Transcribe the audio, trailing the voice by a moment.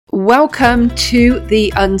Welcome to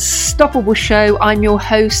the Unstoppable Show. I'm your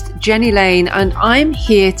host, Jenny Lane, and I'm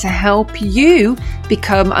here to help you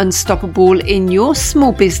become unstoppable in your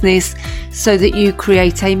small business so that you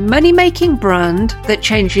create a money-making brand that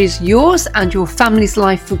changes yours and your family's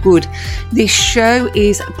life for good. This show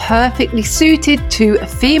is perfectly suited to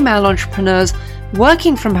female entrepreneurs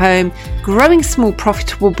working from home, growing small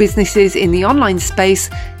profitable businesses in the online space.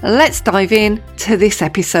 Let's dive in to this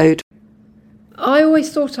episode. I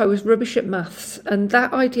always thought I was rubbish at maths, and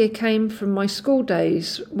that idea came from my school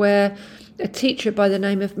days where a teacher by the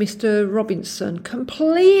name of Mr. Robinson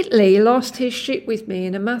completely lost his shit with me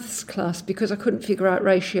in a maths class because I couldn't figure out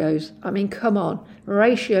ratios. I mean, come on,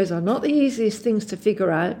 ratios are not the easiest things to figure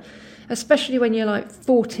out, especially when you're like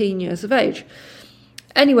 14 years of age.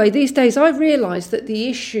 Anyway, these days I've realised that the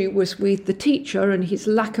issue was with the teacher and his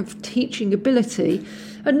lack of teaching ability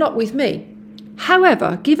and not with me.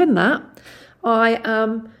 However, given that, I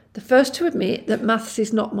am the first to admit that maths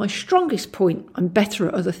is not my strongest point. I'm better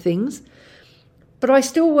at other things, but I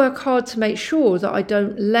still work hard to make sure that I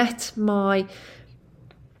don't let my,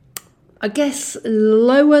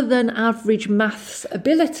 lower than average maths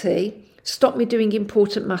ability stop me doing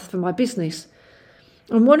important math for my business.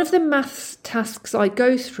 And one of the maths tasks I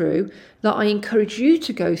go through that I encourage you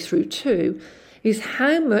to go through too is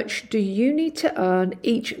how much do you need to earn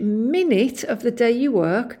each minute of the day you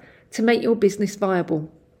work to make your business viable.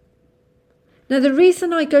 Now, the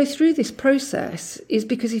reason I go through this process is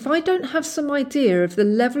because if I don't have some idea of the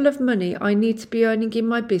level of money I need to be earning in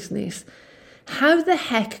my business, how the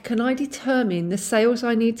heck can I determine the sales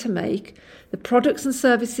I need to make, the products and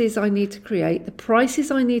services I need to create, the prices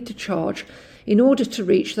I need to charge in order to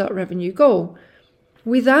reach that revenue goal?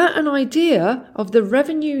 Without an idea of the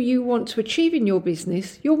revenue you want to achieve in your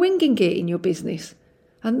business, you're winging it in your business.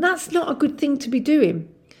 And that's not a good thing to be doing.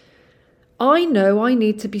 I know I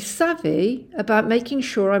need to be savvy about making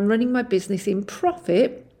sure I'm running my business in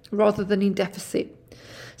profit rather than in deficit.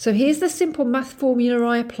 So here's the simple math formula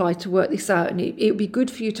I apply to work this out, and it would be good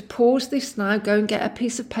for you to pause this now, go and get a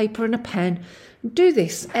piece of paper and a pen, and do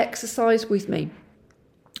this exercise with me.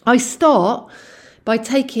 I start by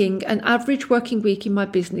taking an average working week in my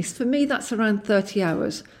business. For me, that's around 30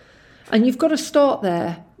 hours. And you've got to start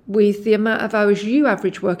there with the amount of hours you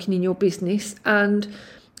average working in your business and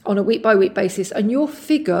on a week-by-week basis, and your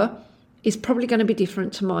figure is probably going to be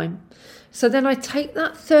different to mine. So then I take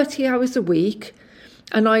that 30 hours a week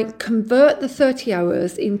and I convert the 30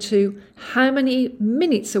 hours into how many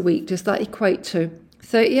minutes a week does that equate to?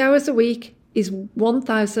 30 hours a week is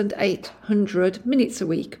 1,800 minutes a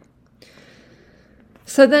week.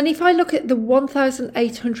 So then if I look at the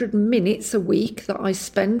 1,800 minutes a week that I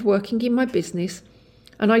spend working in my business,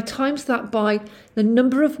 and I times that by the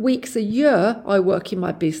number of weeks a year I work in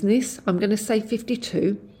my business, I'm going to say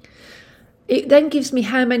 52. It then gives me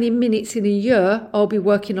how many minutes in a year I'll be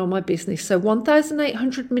working on my business. So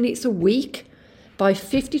 1,800 minutes a week by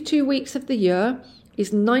 52 weeks of the year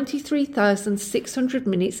is 93,600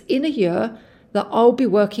 minutes in a year that I'll be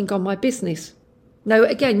working on my business. Now,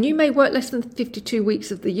 again, you may work less than 52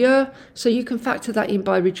 weeks of the year, so you can factor that in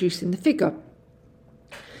by reducing the figure.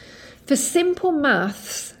 For simple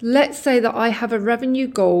maths, let's say that I have a revenue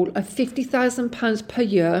goal of £50,000 per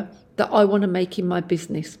year that I want to make in my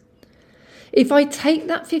business. If I take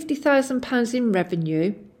that £50,000 in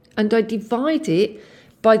revenue and I divide it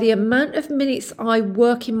by the amount of minutes I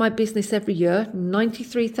work in my business every year,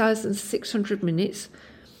 93,600 minutes,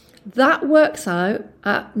 that works out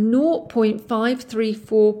at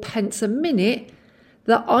 0.534 pence a minute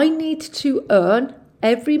that I need to earn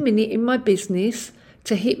every minute in my business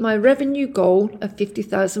to hit my revenue goal of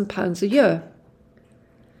 £50,000 a year.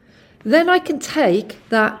 Then I can take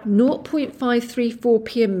that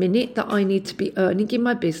 0.534p a minute that I need to be earning in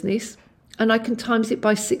my business and I can times it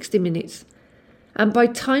by 60 minutes. And by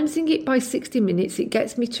timesing it by 60 minutes, it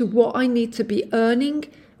gets me to what I need to be earning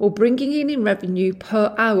or bringing in revenue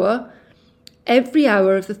per hour every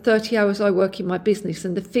hour of the 30 hours I work in my business.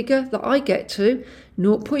 And the figure that I get to,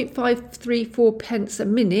 0.534 pence a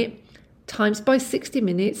minute, times by 60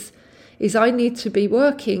 minutes, is I need to be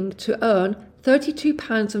working to earn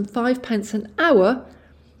 £32.05 an hour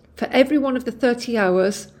for every one of the 30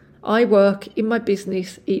 hours I work in my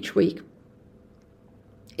business each week.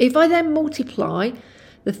 If I then multiply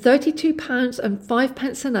the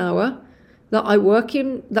 £32.05 an hour that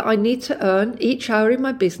I need to earn each hour in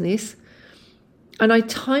my business, and I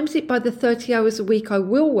times it by the 30 hours a week I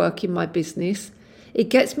will work in my business, it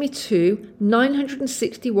gets me to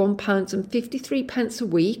 £961.53 a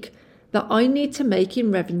week that I need to make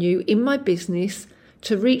in revenue in my business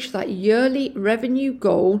to reach that yearly revenue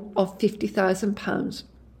goal of £50,000.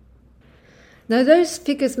 Now, those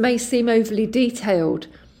figures may seem overly detailed,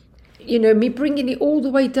 me bringing it all the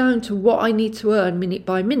way down to what I need to earn minute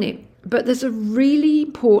by minute. But there's a really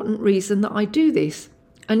important reason that I do this,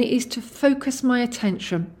 and it is to focus my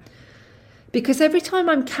attention. Because every time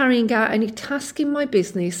I'm carrying out any task in my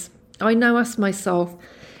business, I now ask myself,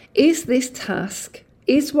 is this task,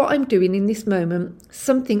 is what I'm doing in this moment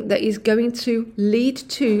something that is going to lead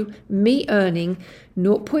to me earning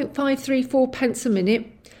 0.534 pence a minute,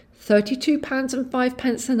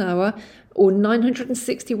 £32.05 an hour, or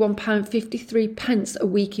 £961.53 a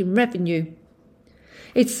week in revenue?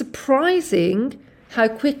 It's surprising how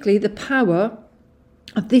quickly the power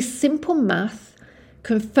of this simple math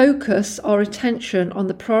can focus our attention on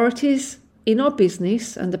the priorities in our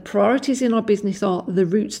business, and the priorities in our business are the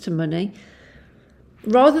routes to money,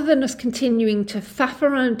 rather than us continuing to faff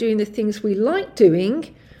around doing the things we like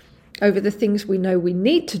doing over the things we know we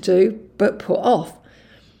need to do but put off.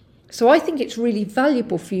 So I think it's really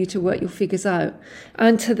valuable for you to work your figures out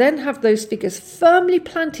and to then have those figures firmly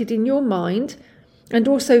planted in your mind and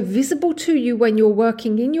also visible to you when you're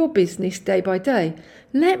working in your business day by day.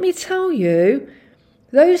 Let me tell you,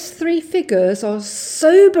 those 3 figures are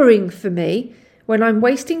sobering for me when I'm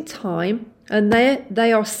wasting time and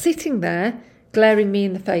they are sitting there glaring me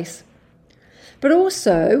in the face. But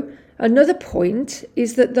also, another point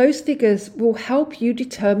is that those figures will help you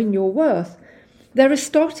determine your worth. They're a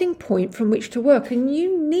starting point from which to work, and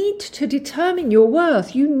you need to determine your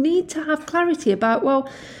worth. You need to have clarity about, well,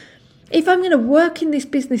 if I'm going to work in this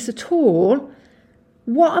business at all,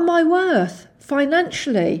 what am I worth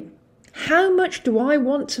financially? How much do I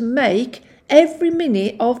want to make every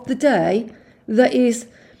minute of the day that is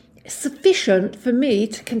sufficient for me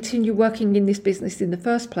to continue working in this business in the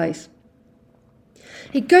first place?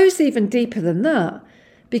 It goes even deeper than that,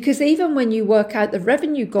 because even when you work out the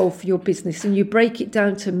revenue goal for your business and you break it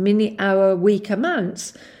down to minute, hour, week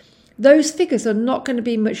amounts, those figures are not going to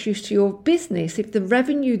be much use to your business if the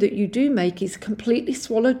revenue that you do make is completely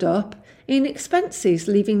swallowed up in expenses,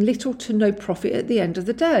 leaving little to no profit at the end of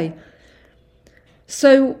the day.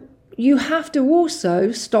 So you have to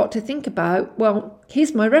also start to think about, well,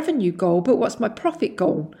 here's my revenue goal, but what's my profit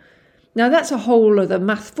goal? Now, that's a whole other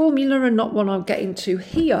math formula and not one I'll get into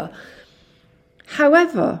here.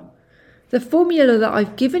 However, the formula that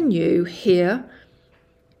I've given you here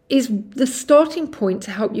is the starting point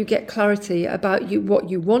to help you get clarity about what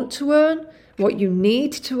you want to earn, what you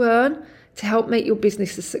need to earn to help make your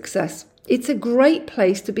business a success. It's a great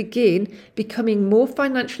place to begin becoming more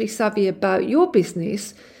financially savvy about your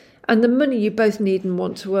business and the money you both need and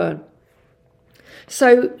want to earn.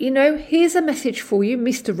 So, here's a message for you,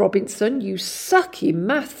 Mr. Robinson, you sucky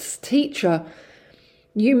maths teacher.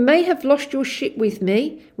 You may have lost your shit with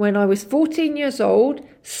me when I was 14 years old,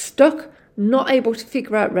 stuck, not able to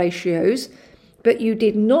figure out ratios, but you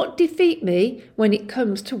did not defeat me when it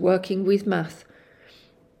comes to working with math.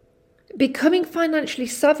 Becoming financially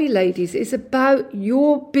savvy, ladies, is about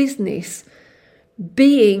your business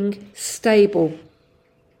being stable.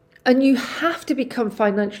 And you have to become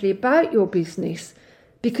financially about your business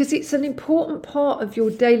because it's an important part of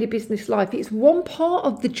your daily business life. It's one part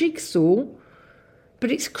of the jigsaw,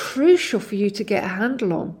 but it's crucial for you to get a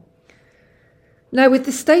handle on. Now, with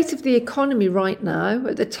the state of the economy right now,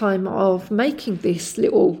 at the time of making this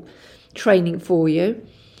little training for you,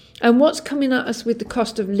 and what's coming at us with the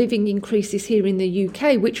cost of living increases here in the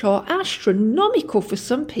UK, which are astronomical for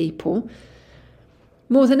some people,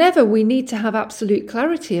 more than ever, we need to have absolute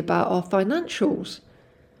clarity about our financials.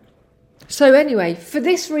 So anyway, for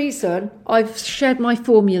this reason, I've shared my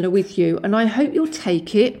formula with you, and I hope you'll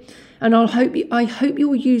take it, and I hope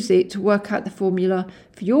you'll use it to work out the formula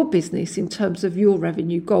for your business in terms of your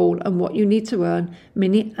revenue goal and what you need to earn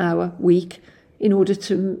minute, hour, week in order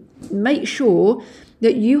to make sure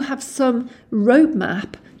that you have some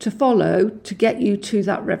roadmap to follow to get you to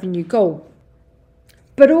that revenue goal.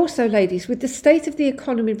 But also, ladies, with the state of the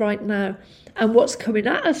economy right now and what's coming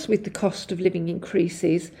at us with the cost of living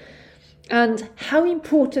increases and how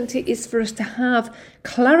important it is for us to have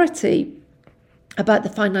clarity about the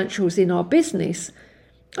financials in our business,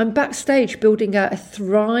 I'm backstage building out a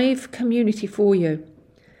Thrive community for you.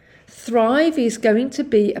 Thrive is going to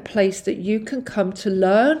be a place that you can come to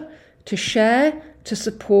learn, to share, to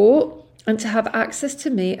support, and to have access to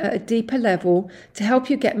me at a deeper level to help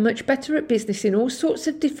you get much better at business in all sorts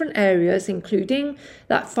of different areas, including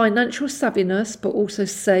that financial savviness, but also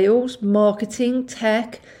sales, marketing,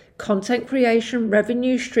 tech, content creation,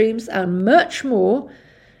 revenue streams, and much more.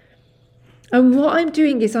 And what I'm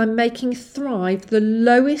doing is I'm making Thrive the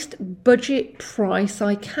lowest budget price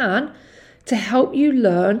I can to help you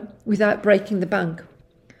learn without breaking the bank.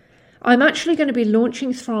 I'm actually going to be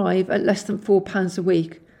launching Thrive at less than £4 a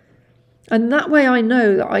week. And that way I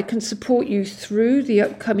know that I can support you through the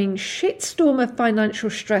upcoming shitstorm of financial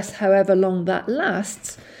stress, however long that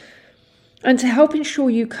lasts, and to help ensure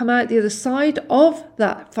you come out the other side of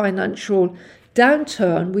that financial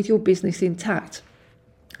downturn with your business intact.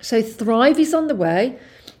 So Thrive is on the way.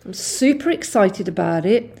 I'm super excited about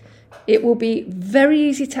it. It will be very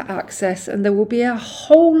easy to access, and there will be a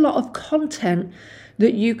whole lot of content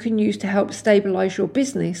that you can use to help stabilize your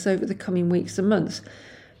business over the coming weeks and months.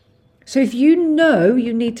 So if you know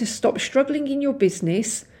you need to stop struggling in your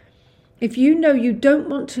business, if you know you don't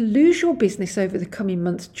want to lose your business over the coming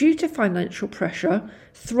months due to financial pressure,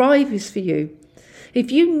 Thrive is for you.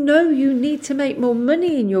 If you know you need to make more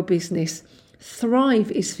money in your business,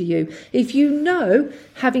 Thrive is for you. If you know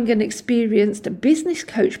having an experienced business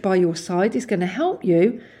coach by your side is going to help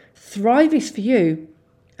you, Thrive is for you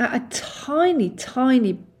at a tiny,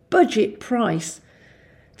 tiny budget price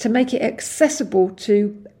to make it accessible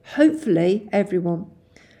to hopefully everyone.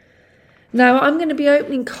 Now, I'm going to be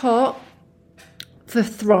opening cart for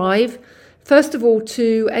Thrive, first of all,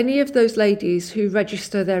 to any of those ladies who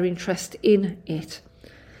register their interest in it.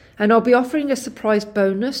 And I'll be offering a surprise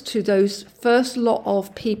bonus to those first lot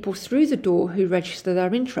of people through the door who register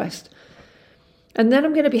their interest. And then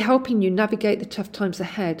I'm going to be helping you navigate the tough times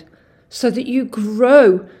ahead so that you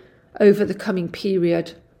grow over the coming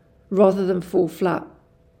period rather than fall flat.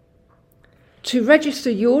 To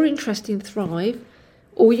register your interest in Thrive,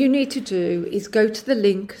 all you need to do is go to the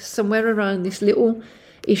link somewhere around this little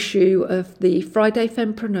issue of the Friday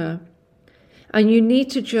Fempreneur, and you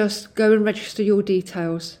need to just go and register your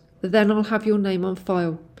details. Then I'll have your name on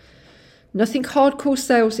file. Nothing hardcore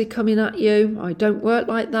salesy coming at you. I don't work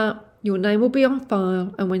like that. Your name will be on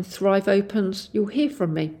file, and when Thrive opens, you'll hear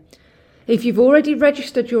from me. If you've already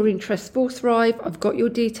registered your interest for Thrive, I've got your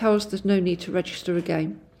details. There's no need to register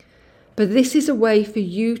again. But this is a way for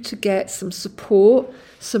you to get some support,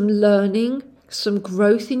 some learning, some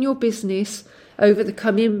growth in your business over the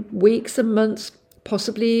coming weeks and months,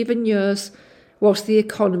 possibly even years, whilst the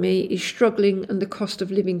economy is struggling and the cost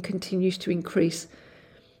of living continues to increase.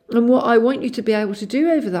 And what I want you to be able to do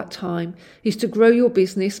over that time is to grow your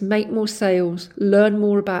business, make more sales, learn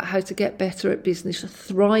more about how to get better at business,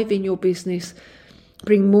 thrive in your business,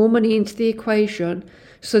 bring more money into the equation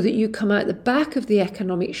so that you come out the back of the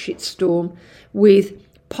economic shitstorm with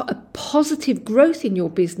a positive growth in your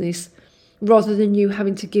business rather than you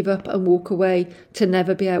having to give up and walk away to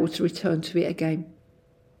never be able to return to it again.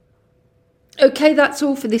 Okay, that's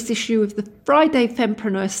all for this issue of the Friday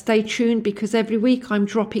Fempreneur. Stay tuned because every week I'm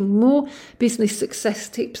dropping more business success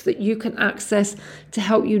tips that you can access to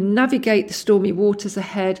help you navigate the stormy waters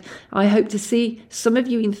ahead. I hope to see some of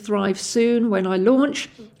you in Thrive soon when I launch,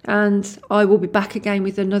 and I will be back again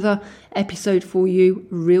with another episode for you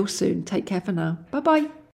real soon. Take care for now. Bye-bye.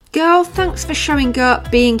 Girl, thanks for showing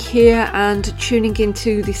up, being here and tuning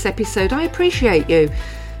into this episode. I appreciate you.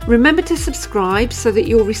 Remember to subscribe so that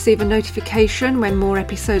you'll receive a notification when more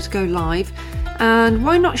episodes go live. And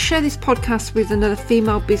why not share this podcast with another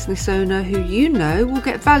female business owner who you know will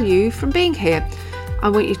get value from being here? I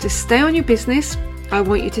want you to stay on your business. I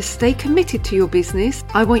want you to stay committed to your business.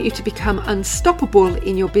 I want you to become unstoppable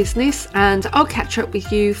in your business. And I'll catch up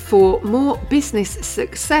with you for more business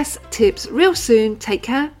success tips real soon. Take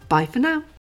care. Bye for now.